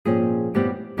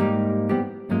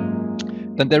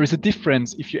then there is a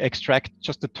difference if you extract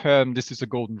just the term, this is a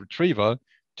golden retriever,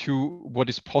 to what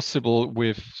is possible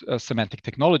with semantic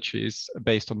technologies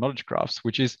based on knowledge graphs,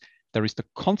 which is there is the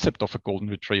concept of a golden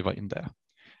retriever in there.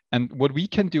 And what we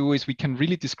can do is we can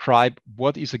really describe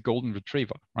what is a golden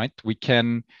retriever, right? We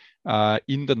can,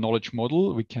 in the knowledge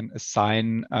model, we can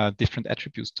assign different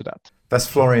attributes to that. That's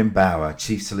Florian Bauer,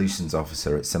 Chief Solutions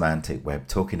Officer at Semantic Web,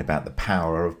 talking about the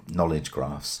power of knowledge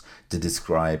graphs to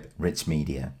describe rich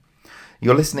media.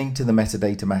 You're listening to the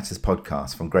Metadata Matters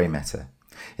podcast from Grey Meta.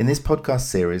 In this podcast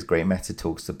series, Grey Meta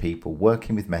talks to people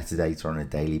working with metadata on a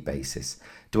daily basis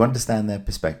to understand their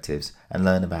perspectives and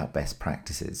learn about best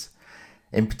practices.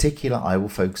 In particular, I will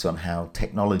focus on how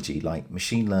technology like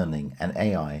machine learning and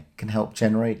AI can help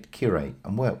generate, curate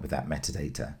and work with that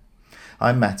metadata.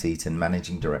 I'm Matt Eaton,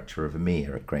 Managing Director of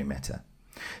EMEA at Grey Meta.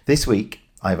 This week,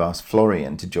 I've asked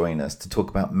Florian to join us to talk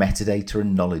about metadata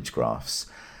and knowledge graphs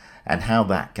and how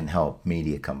that can help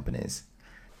media companies.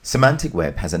 Semantic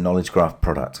Web has a knowledge graph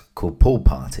product called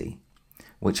Poolparty,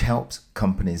 which helps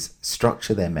companies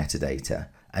structure their metadata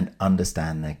and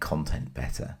understand their content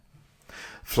better.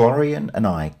 Florian and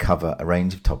I cover a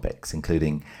range of topics,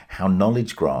 including how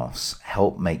knowledge graphs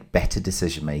help make better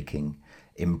decision making,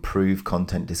 improve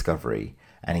content discovery,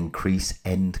 and increase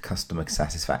end customer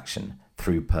satisfaction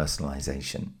through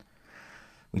personalization.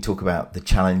 We talk about the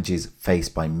challenges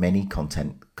faced by many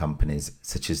content companies,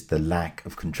 such as the lack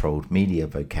of controlled media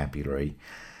vocabulary.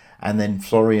 And then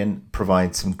Florian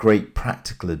provides some great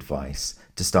practical advice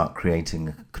to start creating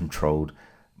a controlled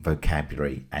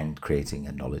vocabulary and creating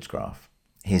a knowledge graph.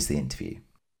 Here's the interview.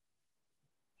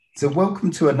 So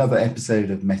welcome to another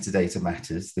episode of Metadata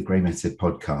Matters, the Grey Meta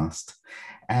podcast.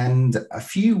 And a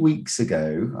few weeks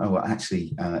ago,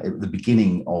 at the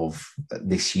beginning of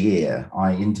this year,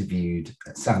 I interviewed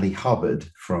Sally Hubbard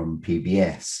from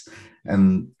PBS,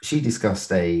 and she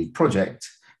discussed a project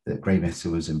that Grey Meta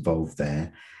was involved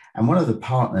there. And one of the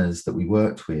partners that we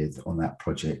worked with on that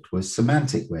project was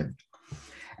Semantic Web.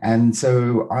 And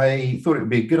so I thought it would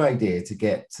be a good idea to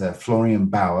get Florian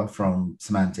Bauer from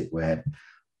Semantic Web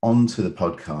onto the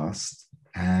podcast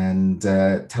and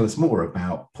tell us more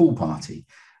about Poolparty,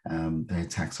 their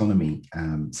taxonomy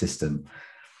system.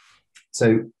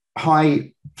 So,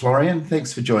 hi, Florian.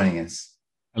 Thanks for joining us.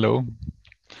 Hello.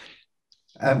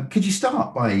 Could you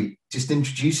start by just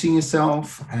introducing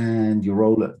yourself and your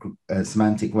role at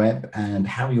Semantic Web and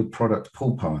how your product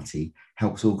Poolparty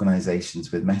helps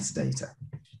organizations with metadata?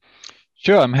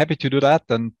 Sure, I'm happy to do that,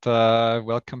 and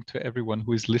welcome to everyone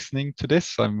who is listening to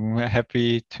this. I'm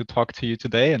happy to talk to you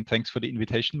today, and thanks for the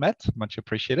invitation, Matt. Much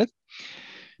appreciated.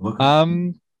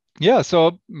 Welcome.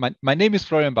 So my name is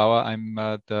Florian Bauer. I'm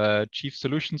the Chief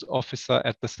Solutions Officer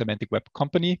at the Semantic Web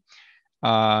company.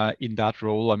 In that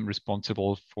role, I'm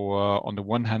responsible for, on the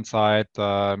one hand side,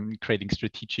 creating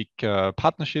strategic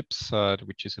partnerships,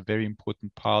 which is a very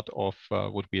important part of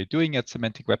what we are doing at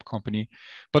Semantic Web Company,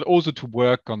 but also to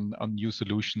work on new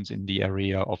solutions in the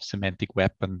area of semantic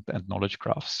web and knowledge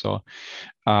graphs. So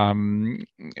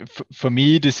for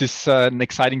me, this is an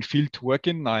exciting field to work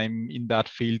in. I'm in that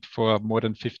field for more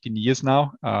than 15 years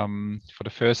now. For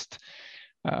the first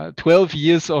 12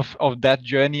 years of that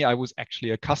journey, I was actually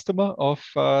a customer of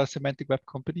Semantic Web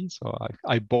Company. So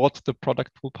I bought the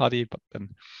product Poolparty, but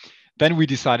then we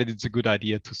decided it's a good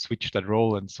idea to switch that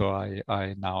role. And so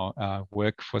I now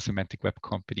work for Semantic Web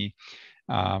Company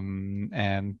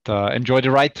and enjoy the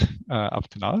ride up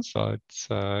to now. So it's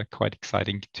quite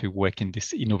exciting to work in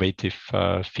this innovative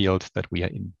field that we are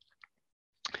in.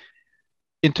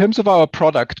 In terms of our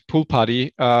product,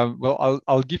 Poolparty,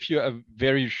 I'll give you a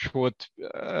very short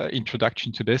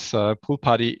introduction to this.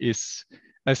 Poolparty is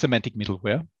a semantic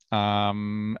middleware.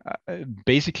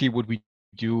 Basically, what we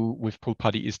do with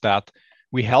Poolparty is that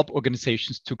we help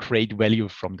organizations to create value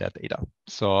from their data.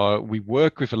 So we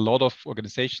work with a lot of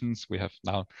organizations. We have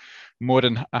now more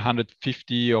than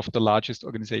 150 of the largest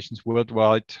organizations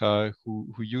worldwide who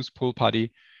use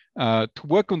Poolparty. To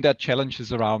work on their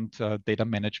challenges around data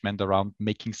management, around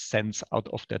making sense out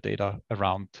of their data,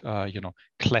 around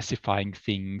classifying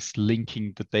things,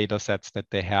 linking the data sets that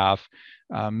they have,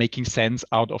 making sense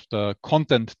out of the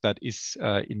content that is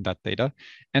in that data,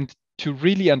 and to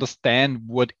really understand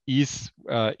what is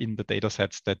in the data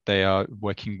sets that they are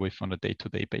working with on a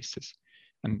day-to-day basis.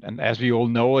 And as we all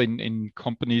know, in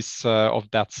companies of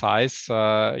that size,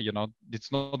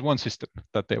 it's not one system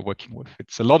that they're working with.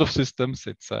 It's a lot of systems.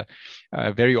 It's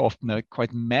very often a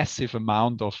quite massive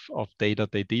amount of data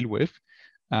they deal with.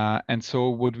 And so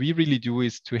what we really do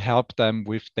is to help them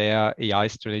with their AI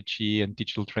strategy and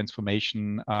digital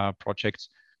transformation projects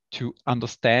to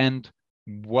understand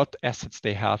what assets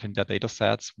they have in their data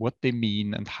sets, what they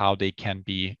mean, and how they can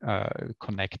be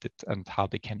connected and how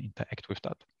they can interact with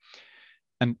that.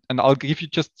 And I'll give you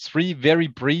just 3 very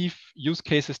brief use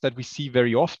cases that we see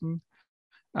very often.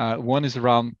 One is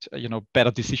around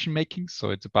better decision making.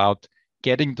 So it's about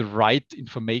getting the right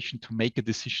information to make a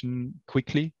decision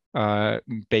quickly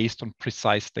based on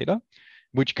precise data,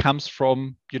 which comes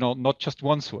from not just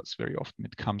one source. Very often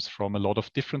it comes from a lot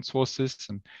of different sources,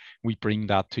 and we bring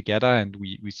that together and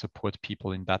we support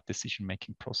people in that decision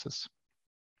making process.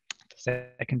 The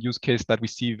second use case that we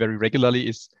see very regularly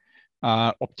is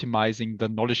optimizing the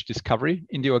knowledge discovery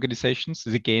in the organizations.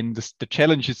 Again, the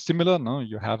challenge is similar. No,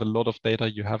 you have a lot of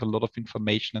data, you have a lot of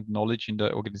information and knowledge in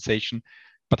the organization,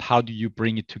 but how do you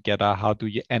bring it together? How do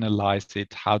you analyze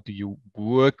it? How do you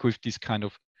work with these kind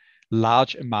of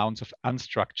large amounts of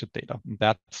unstructured data? And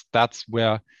that's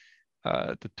where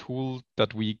the tool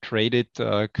that we created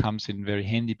comes in very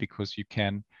handy, because you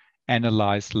can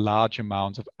analyze large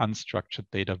amounts of unstructured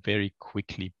data very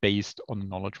quickly based on a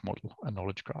knowledge model, a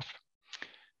knowledge graph.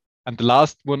 And the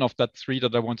last one of that 3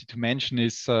 that I wanted to mention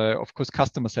is, of course,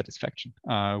 customer satisfaction.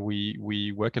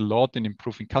 We work a lot in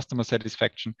improving customer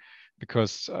satisfaction,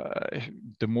 because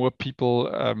the more people,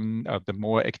 the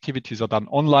more activities are done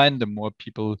online, the more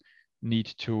people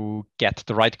need to get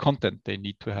the right content. They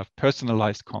need to have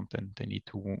personalized content. They need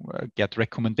to get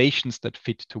recommendations that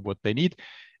fit to what they need.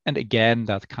 And again,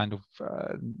 that kind of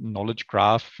knowledge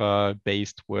graph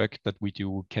based work that we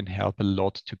do can help a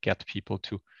lot to get people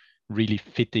to really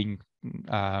fitting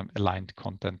aligned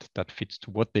content that fits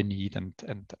to what they need and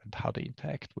how they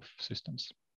interact with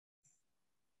systems.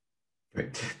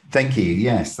 Great. Thank you.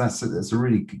 Yes, that's a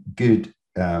really good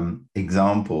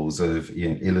examples of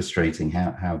illustrating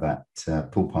how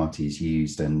that pool party is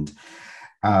used. And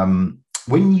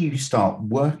when you start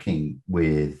working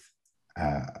with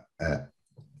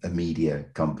a media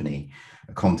company,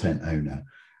 a content owner,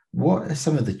 what are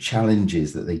some of the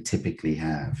challenges that they typically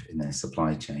have in their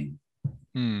supply chain?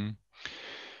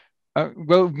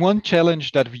 Well, one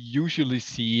challenge that we usually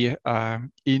see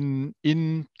in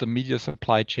the media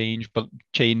supply chain,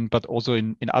 but also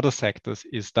in other sectors,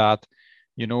 is that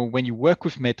when you work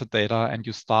with metadata and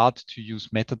you start to use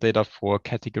metadata for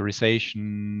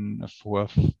categorization, for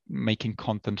making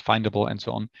content findable and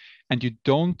so on, and you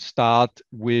don't start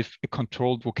with a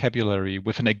controlled vocabulary,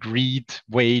 with an agreed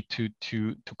way to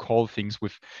call things,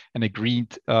 with an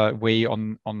agreed way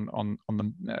on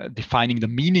defining the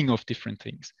meaning of different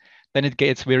things, then it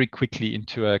gets very quickly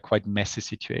into a quite messy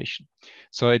situation.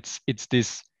 So it's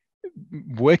this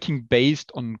working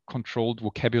based on controlled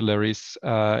vocabularies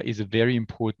is a very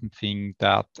important thing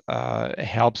that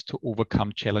helps to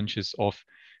overcome challenges of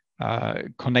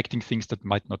connecting things that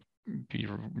might not be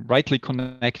rightly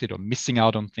connected, or missing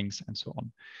out on things and so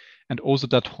on. And also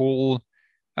that whole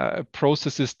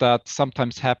processes that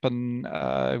sometimes happen,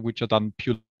 which are done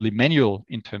purely manual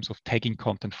in terms of tagging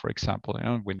content, for example.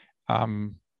 When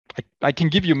I can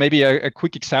give you maybe a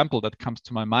quick example that comes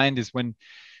to my mind is when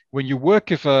you work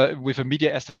with a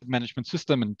media asset management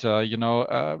system, and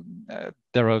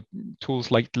there are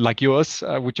tools like yours,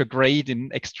 which are great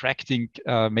in extracting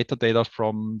metadata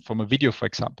from a video, for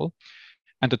example,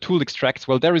 and the tool extracts,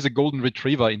 well, there is a golden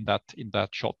retriever in that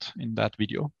shot, in that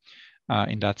video,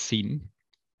 in that scene.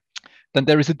 Then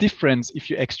there is a difference if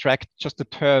you extract just the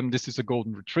term, this is a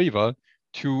golden retriever,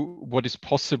 to what is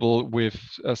possible with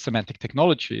semantic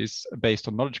technologies based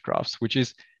on knowledge graphs, which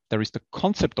is there is the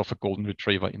concept of a golden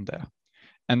retriever in there.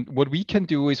 And what we can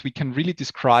do is we can really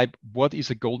describe what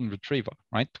is a golden retriever,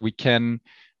 right? We can,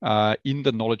 in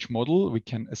the knowledge model, we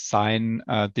can assign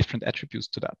different attributes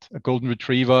to that. A golden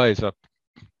retriever is a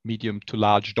medium to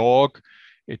large dog.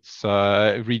 It's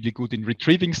really good in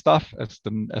retrieving stuff, as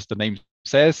the name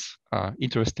says.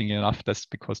 Interestingly enough, that's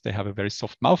because they have a very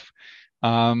soft mouth.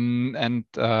 And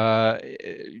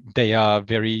they are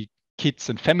very kids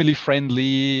and family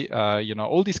friendly,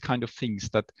 all these kind of things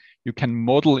that you can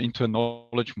model into a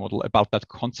knowledge model about that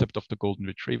concept of the golden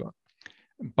retriever.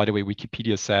 By the way,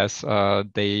 Wikipedia says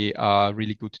they are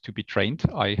really good to be trained.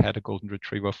 I had a golden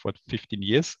retriever for 15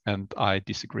 years, and I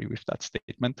disagree with that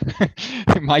statement.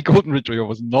 My golden retriever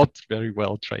was not very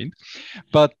well trained,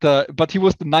 but he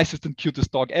was the nicest and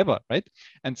cutest dog ever, right?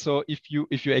 And so if you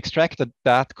extract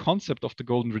that concept of the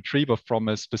golden retriever from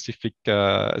a specific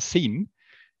scene,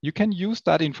 you can use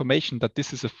that information that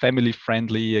this is a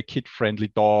family-friendly, a kid-friendly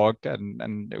dog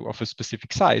and of a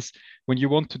specific size. When you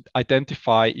want to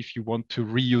identify if you want to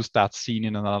reuse that scene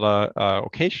in another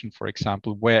occasion, for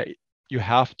example, where you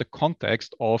have the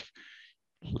context of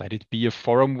let it be a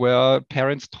forum where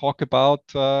parents talk about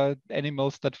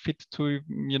animals that fit to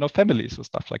families or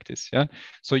stuff like this. Yeah,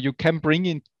 so you can bring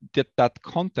in that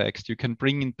context, you can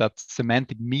bring in that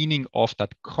semantic meaning of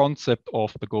that concept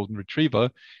of the golden retriever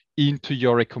into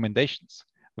your recommendations,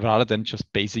 rather than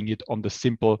just basing it on the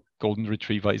simple golden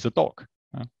retriever is a dog.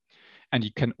 And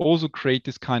you can also create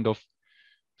this kind of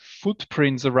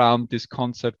footprints around this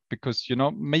concept, because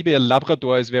maybe a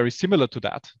Labrador is very similar to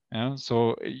that. Yeah?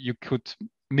 So you could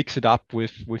mix it up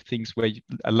with things where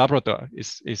a Labrador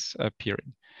is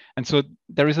appearing. And so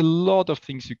there is a lot of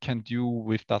things you can do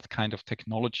with that kind of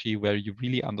technology, where you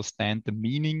really understand the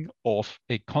meaning of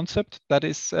a concept that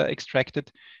is extracted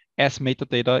as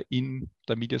metadata in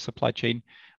the media supply chain,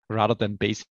 rather than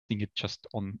basing it just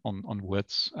on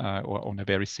words or on a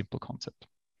very simple concept.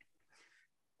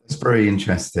 It's very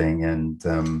interesting.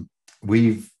 And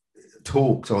we've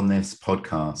talked on this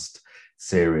podcast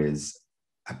series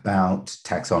about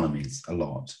taxonomies a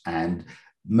lot. And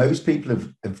most people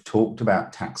have talked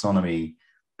about taxonomy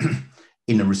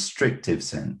in a restrictive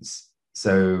sense.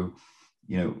 So,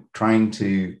 trying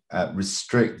to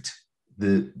restrict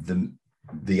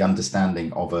the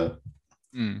understanding of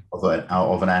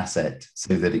an asset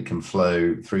so that it can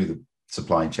flow through the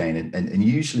supply chain, and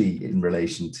usually in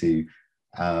relation to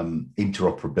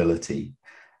interoperability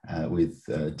with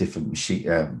different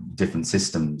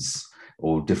systems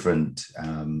or different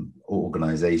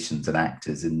organizations and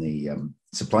actors in the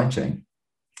supply chain.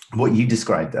 What you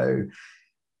described, though,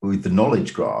 with the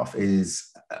knowledge graph is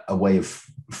a way of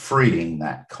freeing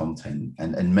that content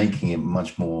and making it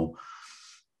much more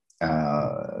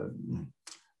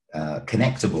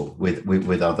connectable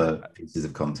with other pieces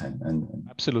of content. And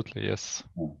absolutely, yes.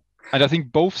 Yeah. And I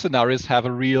think both scenarios have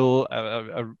a real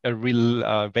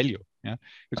value. Yeah,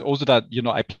 it's also that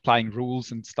applying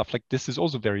rules and stuff like this is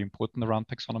also very important around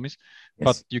taxonomies, yes.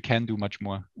 But you can do much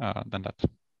more than that.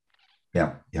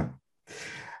 Yeah.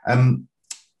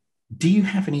 Do you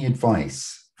have any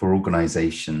advice for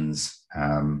organizations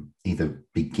either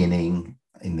beginning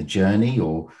in the journey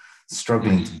or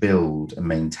struggling to build and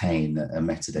maintain a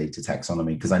metadata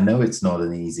taxonomy? Because I know it's not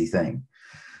an easy thing,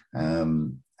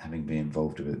 having been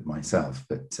involved with it myself,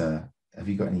 but have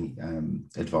you got any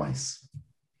advice?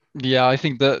 Yeah, I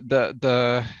think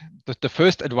the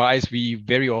first advice we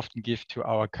very often give to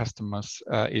our customers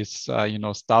is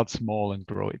start small and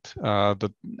grow it.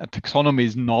 The taxonomy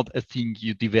is not a thing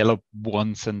you develop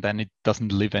once and then it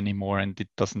doesn't live anymore, and it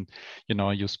doesn't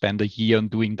you spend a year on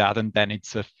doing that and then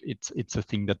it's a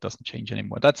thing that doesn't change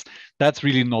anymore. That's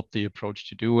really not the approach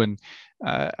to do. And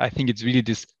I think it's really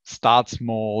this: start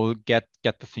small, get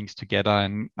the things together.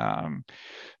 And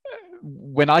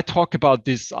when I talk about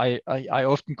this, I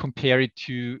often compare it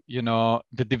to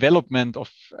the development of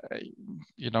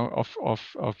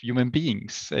of human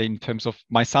beings, in terms of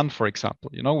my son, for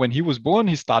example. When he was born,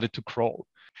 he started to crawl.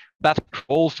 That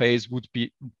crawl phase would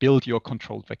be build your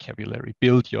controlled vocabulary,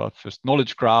 build your first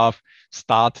knowledge graph,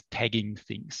 start tagging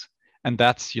things. And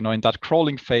that's, in that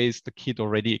crawling phase, the kid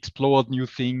already explored new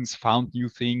things, found new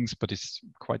things, but it's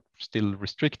quite still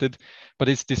restricted. But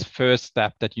it's this first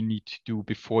step that you need to do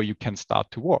before you can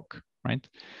start to walk, right?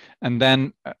 And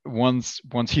then once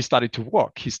he started to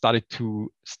walk, he started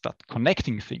to start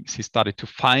connecting things. He started to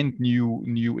find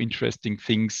new interesting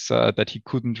things that he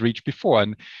couldn't reach before.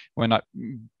 And when I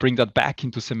bring that back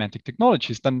into semantic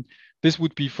technologies, then this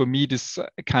would be for me this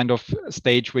kind of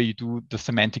stage where you do the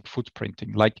semantic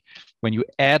footprinting, like when you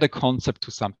add a concept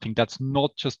to something that's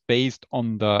not just based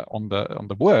on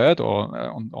the word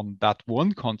or on that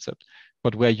one concept,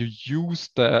 but where you use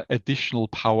the additional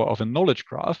power of a knowledge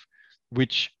graph,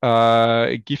 which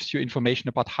gives you information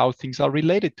about how things are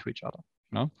related to each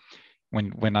other.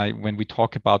 When we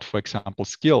talk about, for example,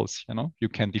 skills, you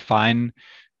can define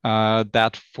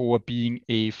that for being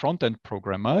a front-end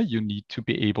programmer, you need to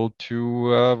be able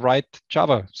to write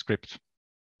JavaScript,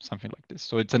 something like this.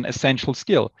 So it's an essential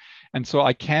skill. And so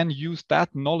I can use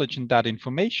that knowledge and that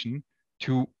information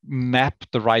to map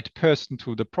the right person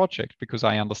to the project, because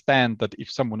I understand that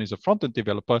if someone is a front-end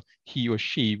developer, he or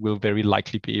she will very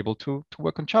likely be able to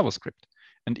work on JavaScript.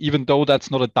 And even though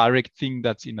that's not a direct thing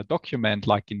that's in a document,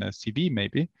 like in a CV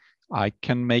maybe, I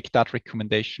can make that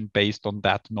recommendation based on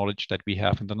that knowledge that we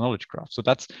have in the knowledge graph. So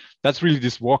that's really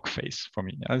this walk phase for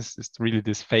me. It's really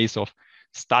this phase of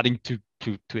starting to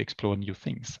explore new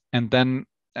things. And then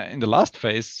in the last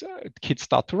phase, kids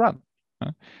start to run.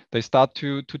 They start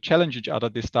to challenge each other.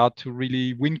 They start to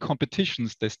really win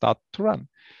competitions. They start to run.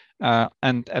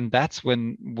 And that's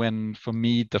when for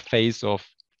me, the phase of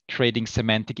creating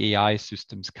semantic AI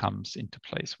systems comes into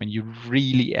place, when you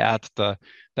really add the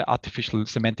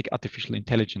semantic artificial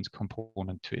intelligence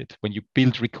component to it, when you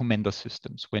build recommender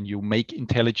systems, when you make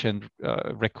intelligent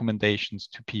recommendations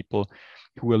to people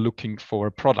who are looking for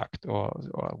a product, or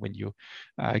when you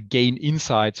gain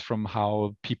insights from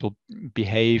how people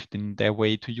behaved in their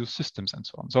way to use systems and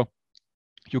so on. So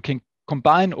you can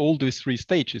combine all these three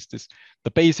stages.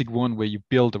 The basic one where you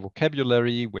build a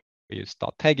vocabulary, where you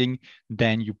start tagging,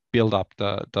 then you build up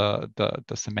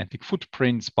the semantic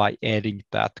footprints by adding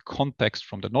that context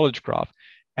from the knowledge graph,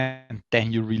 and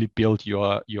then you really build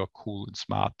your cool and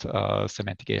smart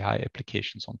semantic AI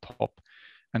applications on top.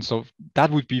 And so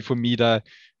that would be for me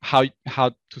how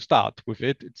to start with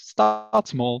it. It start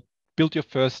small, build your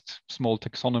first small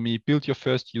taxonomy, build your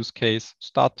first use case,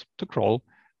 start to crawl,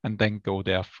 and then go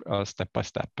there step by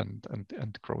step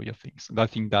and grow your things. And I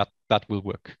think that will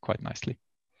work quite nicely.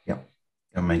 Yeah,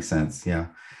 that makes sense. Yeah.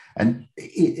 And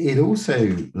it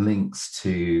also links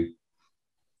to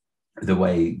the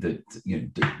way that,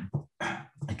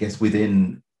 I guess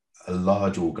within a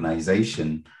large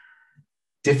organization,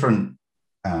 different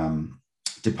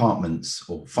departments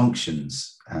or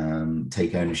functions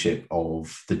take ownership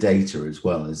of the data as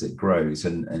well as it grows.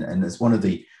 And it's one of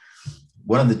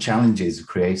the challenges of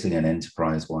creating an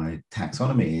enterprise-wide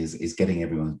taxonomy is getting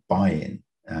everyone's buy-in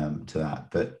to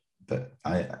that. But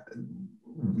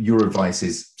your advice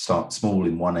is start small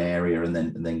in one area and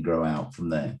then grow out from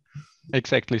there.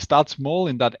 Exactly. Start small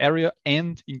in that area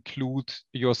and include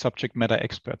your subject matter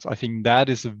experts. I think that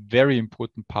is a very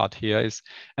important part here,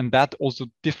 and that also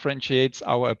differentiates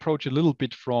our approach a little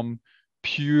bit from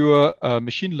pure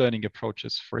machine learning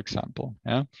approaches, for example,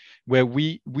 where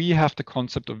we have the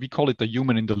concept of, we call it the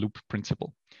human in the loop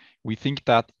principle. We think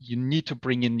that you need to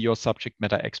bring in your subject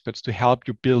matter experts to help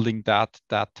you building that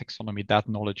taxonomy, that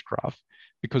knowledge graph,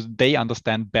 because they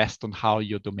understand best on how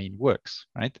your domain works,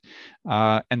 right?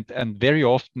 And very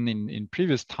often in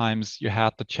previous times, you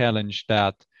had the challenge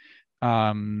that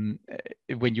when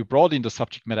you brought in the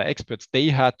subject matter experts, they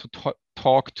had to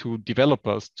talk to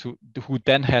developers who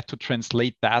then had to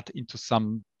translate that into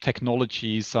some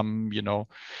technology, some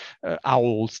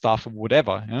OWL stuff or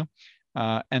whatever. Yeah?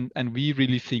 And we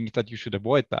really think that you should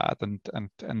avoid that,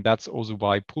 and that's also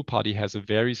why Poolparty has a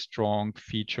very strong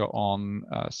feature on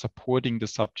supporting the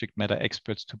subject matter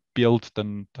experts to build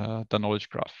the knowledge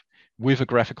graph with a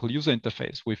graphical user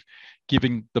interface, with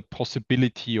giving the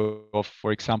possibility of,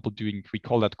 for example, we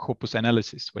call that corpus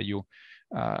analysis, where you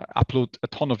upload a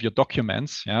ton of your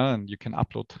documents, and you can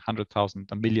upload 100,000,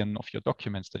 1 million of your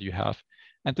documents that you have,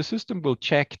 and the system will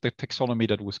check the taxonomy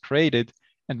that was created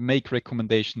and make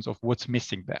recommendations of what's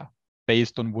missing there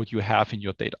based on what you have in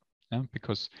your data.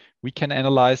 Because we can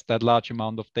analyze that large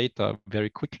amount of data very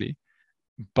quickly,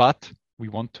 but we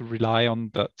want to rely on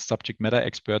the subject matter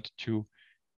expert to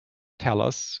tell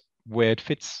us where it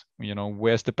fits,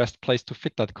 where's the best place to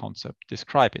fit that concept,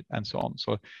 describe it, and so on.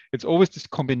 So it's always this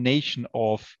combination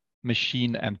of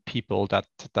machine and people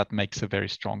that makes a very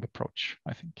strong approach,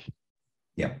 I think.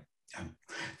 Yeah.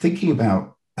 Thinking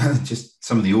about just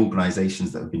some of the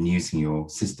organizations that have been using your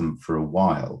system for a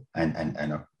while and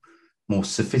are more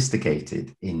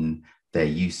sophisticated in their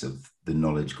use of the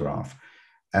knowledge graph.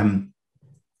 Do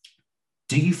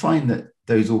you find that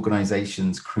those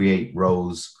organizations create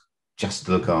roles just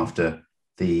to look after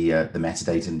the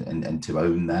metadata and to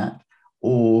own that?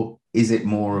 Or is it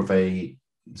more of a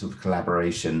sort of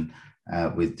collaboration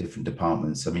with different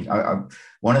departments? I mean,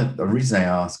 the reason I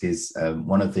ask is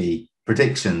one of the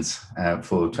predictions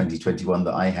for 2021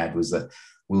 that I had was that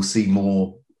we'll see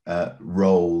more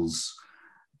roles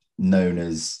known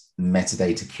as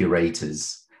metadata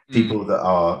curators, people that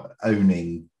are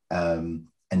owning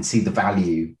and see the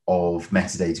value of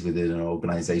metadata within an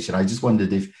organization. I just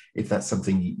wondered if that's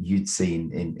something you'd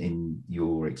seen in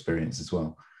your experience as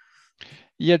well.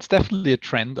 Yeah, it's definitely a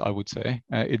trend, I would say.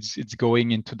 It's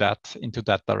going into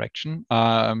that direction.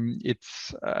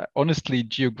 It's honestly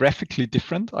geographically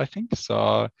different, I think.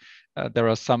 So there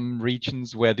are some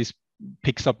regions where this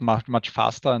picks up much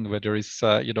faster, and where there is,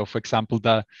 for example,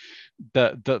 the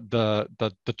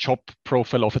job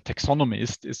profile of a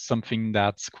taxonomist is something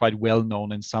that's quite well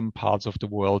known in some parts of the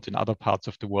world. In other parts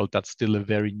of the world, that's still a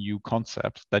very new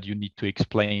concept that you need to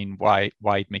explain why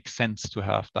it makes sense to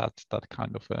have that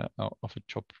kind of a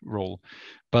job role.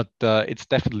 But it's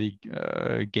definitely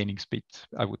gaining speed,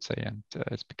 I would say, and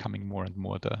it's becoming more and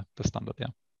more the standard. Yeah.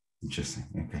 Interesting.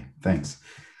 Okay, thanks.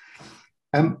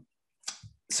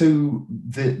 So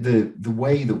the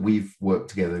way that we've worked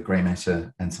together, Grey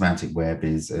Matter and Semantic Web,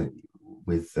 is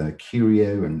with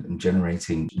Curio and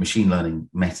generating machine learning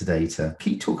metadata.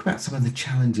 Can you talk about some of the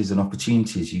challenges and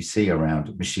opportunities you see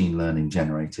around machine learning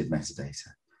generated metadata?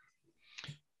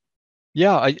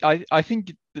 Yeah, I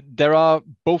think there are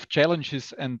both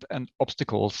challenges and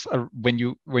obstacles when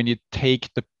you take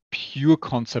the pure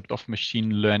concept of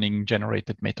machine learning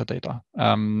generated metadata.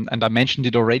 And I mentioned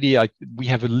it already. We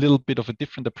have a little bit of a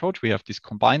different approach. We have this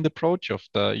combined approach of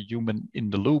the human in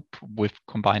the loop, with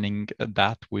combining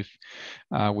that with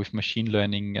machine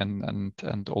learning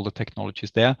and all the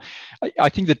technologies there. I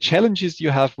think the challenges you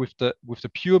have with the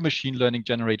pure machine learning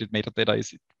generated metadata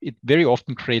is it very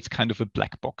often creates kind of a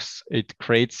black box. It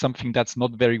creates something that's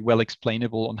not very well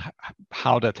explainable on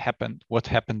how that happened, what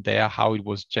happened there, how it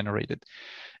was generated.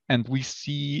 And we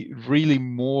see really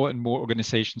more and more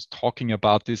organizations talking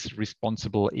about this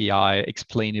responsible AI,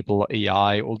 explainable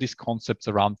AI, all these concepts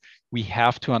around we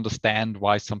have to understand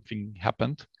why something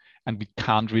happened, and we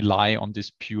can't rely on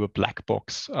this pure black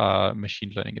box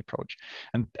machine learning approach.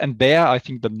 And there, I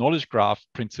think the knowledge graph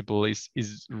principle is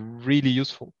really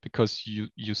useful, because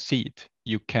you see it,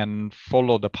 you can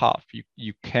follow the path,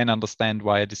 you can understand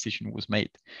why a decision was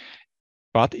made.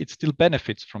 But it still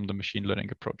benefits from the machine learning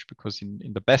approach, because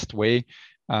in the best way,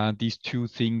 these two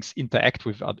things interact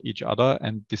with each other.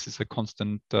 And this is a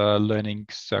constant learning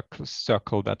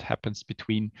circle that happens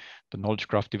between the knowledge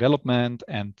graph development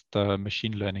and the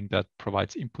machine learning that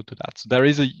provides input to that. So there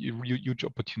is a huge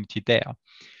opportunity there.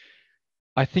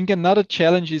 I think another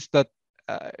challenge is that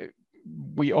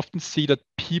we often see that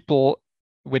people,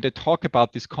 when they talk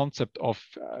about this concept of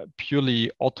purely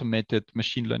automated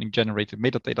machine learning generated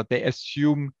metadata, they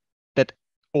assume that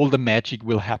all the magic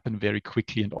will happen very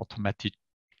quickly and automatically.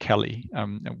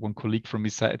 One colleague from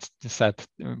me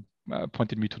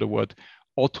pointed me to the word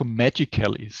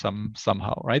automagically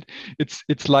somehow, right?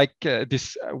 It's like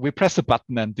this: we press a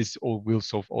button and this all will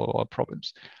solve all our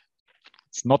problems.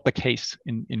 It's not the case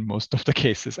in most of the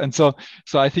cases, and so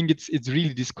I think it's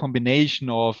really this combination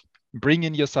of bring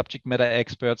in your subject matter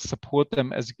experts, support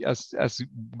them as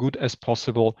good as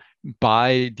possible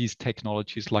by these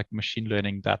technologies like machine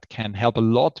learning that can help a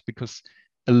lot, because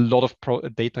a lot of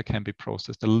data can be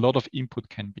processed, a lot of input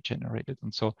can be generated.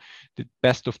 And so the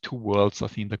best of two worlds, I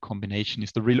think the combination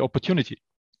is the real opportunity.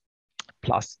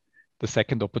 Plus the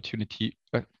second opportunity,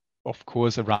 of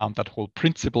course, around that whole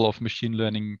principle of machine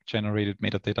learning generated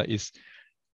metadata is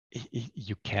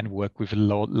you can work with a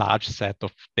large set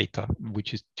of data,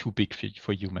 which is too big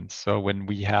for humans. So when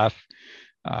we have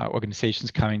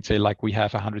organizations come and say, like, we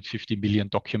have 150 million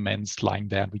documents lying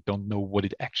there and we don't know what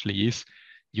it actually is,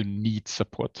 you need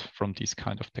support from these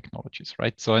kind of technologies,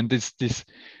 right? So, and this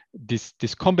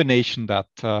combination that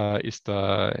is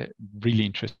the really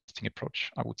interesting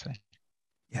approach, I would say.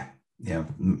 Yeah,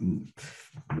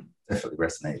 definitely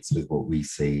resonates with what we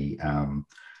see,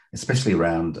 especially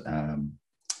around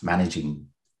managing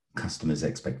customers'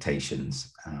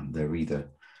 expectations. They're either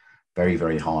very,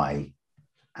 very high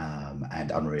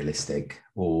and unrealistic,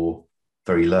 or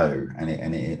very low, and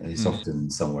it is often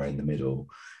somewhere in the middle.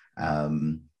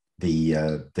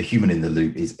 The human in the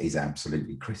loop is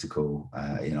absolutely critical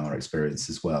in our experience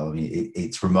as well. I mean,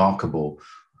 it's remarkable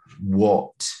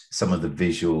what some of the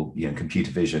visual,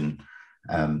 computer vision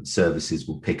services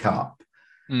will pick up,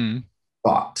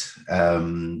 but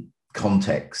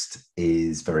context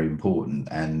is very important,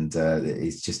 and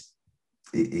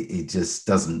it just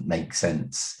doesn't make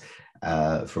sense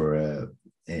for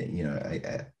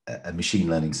a machine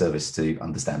learning service to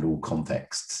understand all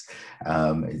contexts.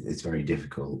 It's very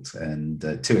difficult and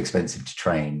too expensive to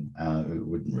train. It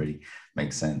wouldn't really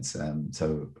make sense.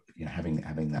 So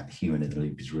having that human in the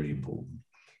loop is really important.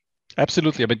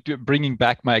 Absolutely. I mean, bringing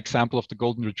back my example of the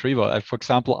golden retriever, for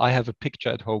example, I have a picture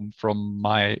at home from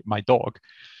my dog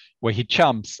where he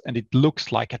jumps and it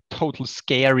looks like a total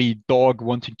scary dog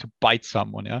wanting to bite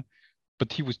someone. Yeah. But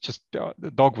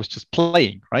the dog was just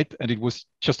playing, right? And it was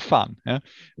just fun. Yeah?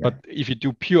 But if you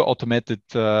do pure automated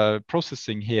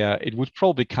processing here, it would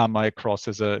probably come across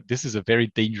as this is a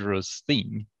very dangerous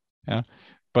thing. Yeah.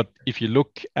 But if you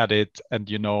look at it and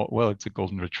well, it's a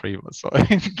golden retriever, so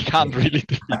it can't really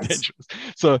be dangerous.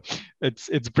 So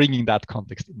it's bringing that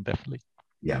context in, definitely.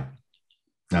 Yeah.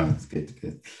 No, that's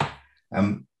good.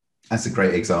 That's a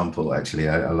great example, actually.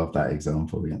 I love that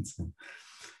example. Yes.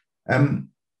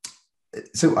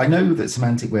 So I know that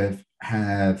Semantic Web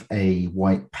have a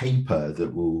white paper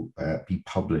that will be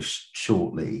published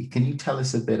shortly. Can you tell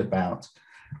us a bit about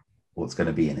what's going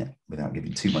to be in it without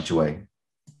giving too much away?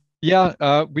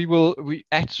 Yeah, we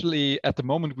actually, at the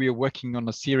moment, we are working on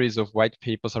a series of white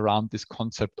papers around this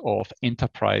concept of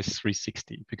Enterprise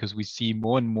 360, because we see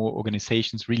more and more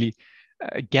organizations really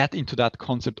get into that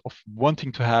concept of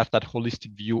wanting to have that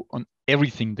holistic view on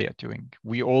everything they're doing.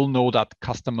 We all know that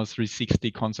customer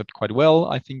 360 concept quite well,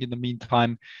 I think, in the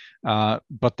meantime,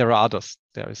 but there are others.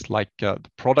 There is like the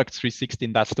product 360,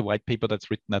 and that's the white paper that's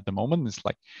written at the moment. It's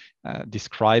like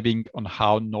describing on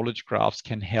how knowledge graphs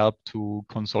can help to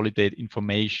consolidate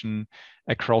information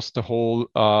across the whole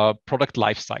product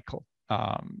lifecycle.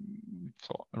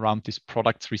 So around this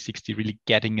product 360, really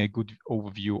getting a good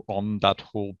overview on that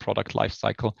whole product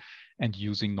lifecycle and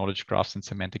using knowledge graphs and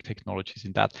semantic technologies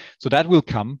in that. So that will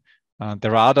come.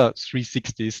 There are other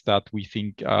 360s that we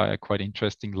think are quite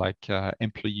interesting, like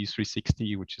Employee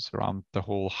 360, which is around the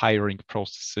whole hiring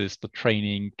processes, the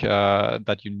training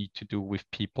that you need to do with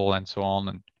people and so on,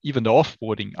 and even the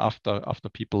offboarding after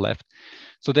people left.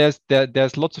 So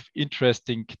there's lots of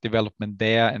interesting development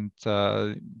there. And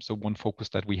so one focus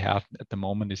that we have at the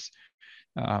moment is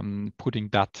putting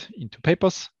that into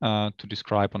papers to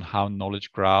describe on how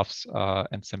knowledge graphs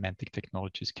and semantic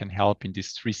technologies can help in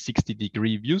these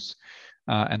 360-degree views.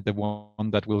 And the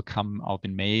one that will come out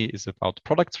in May is about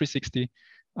Product 360.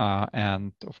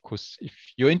 And of course, if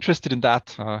you're interested in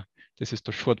that, this is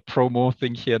the short promo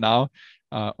thing here now.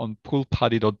 On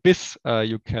poolparty.biz,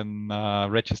 you can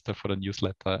register for the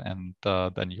newsletter, and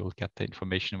then you'll get the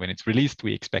information when it's released.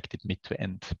 We expect it mid to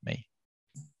end May.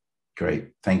 Great,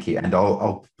 thank you. And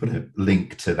I'll put a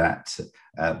link to that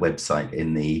website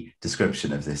in the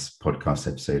description of this podcast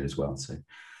episode as well, so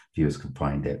viewers can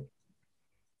find it.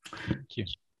 Thank you.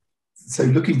 So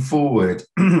looking forward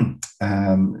to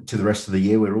the rest of the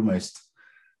year, we're almost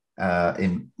we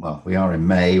are in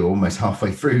May, we're almost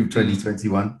halfway through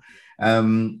 2021.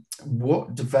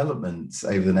 What developments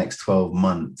over the next 12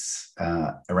 months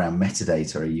around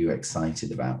metadata are you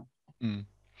excited about?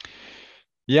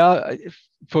 Yeah,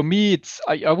 for me,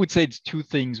 I would say it's two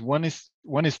things. One is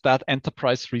that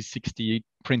enterprise 360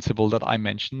 principle that I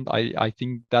mentioned. I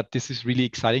think that this is really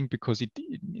exciting because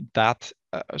that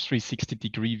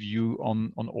 360-degree view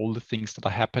on all the things that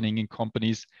are happening in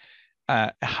companies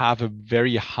have a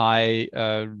very high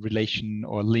relation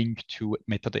or link to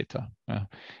metadata,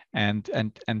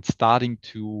 and starting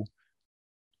to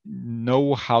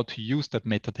know how to use that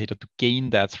metadata to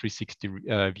gain that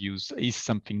 360 views is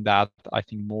something that I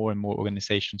think more and more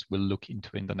organizations will look into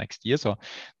in the next year. So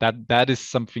that is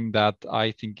something that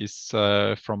I think is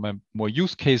from a more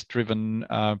use case driven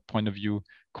point of view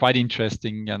quite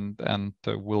interesting, and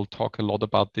we'll talk a lot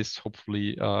about this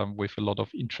hopefully with a lot of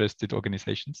interested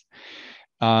organizations.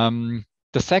 The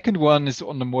second one is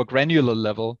on a more granular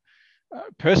level.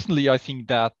 Personally, I think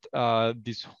that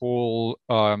this whole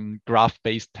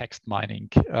graph-based text mining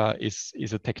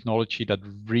is a technology that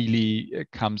really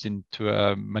comes into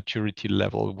a maturity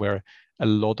level where a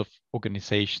lot of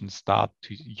organizations start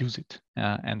to use it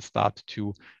and start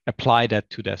to apply that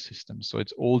to their system. So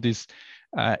it's all this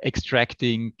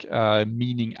extracting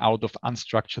meaning out of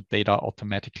unstructured data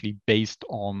automatically based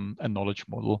on a knowledge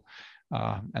model.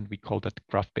 And we call that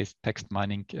graph-based text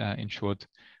mining in short.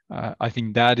 I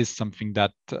think that is something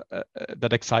that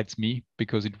excites me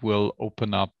because it will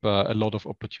open up a lot of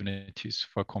opportunities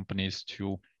for companies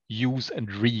to use and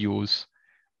reuse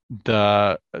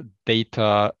the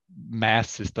data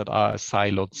masses that are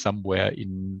siloed somewhere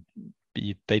in,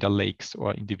 be it data lakes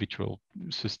or individual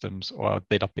systems or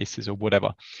databases or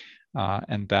whatever.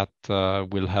 And that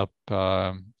will help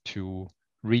to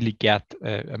really get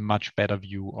a much better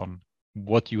view on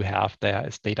what you have there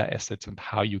as data assets and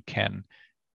how you can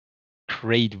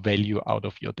create value out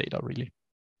of your data, really.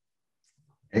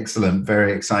 Excellent,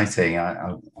 very exciting.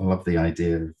 I love the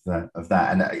idea of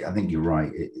that, and I think you're right.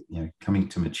 Coming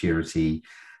to maturity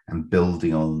and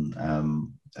building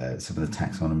on some of the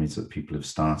taxonomies that people have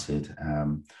started,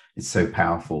 it's so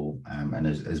powerful. And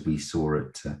as we saw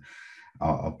at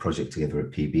our project together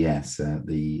at PBS,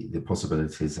 the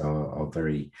possibilities are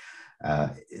very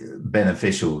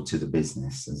beneficial to the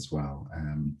business as well.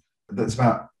 That's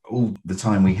about all the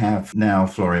time we have now,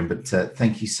 Florian, but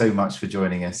thank you so much for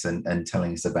joining us and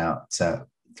telling us about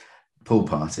Pool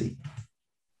Party.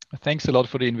 Thanks a lot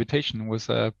for the invitation. It was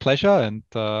a pleasure, and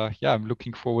I'm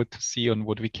looking forward to see on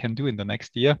what we can do in the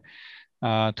next year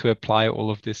to apply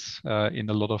all of this in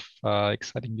a lot of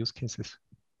exciting use cases.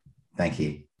 Thank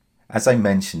you. As I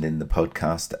mentioned in the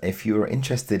podcast, if you're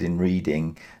interested in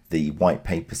reading the white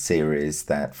paper series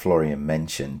that Florian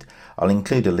mentioned, I'll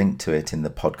include a link to it in the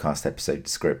podcast episode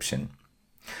description.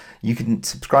 You can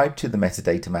subscribe to the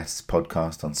Metadata Matters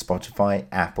podcast on Spotify,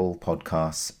 Apple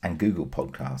Podcasts, and Google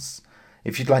Podcasts.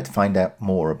 If you'd like to find out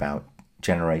more about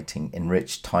generating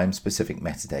enriched time-specific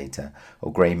metadata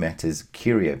or GreyMeta's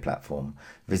Curio platform,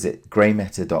 visit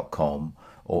greymeta.com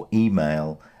or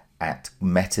email at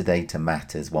metadata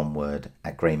matters, one word,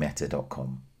 at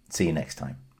greymeta.com. See you next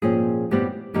time.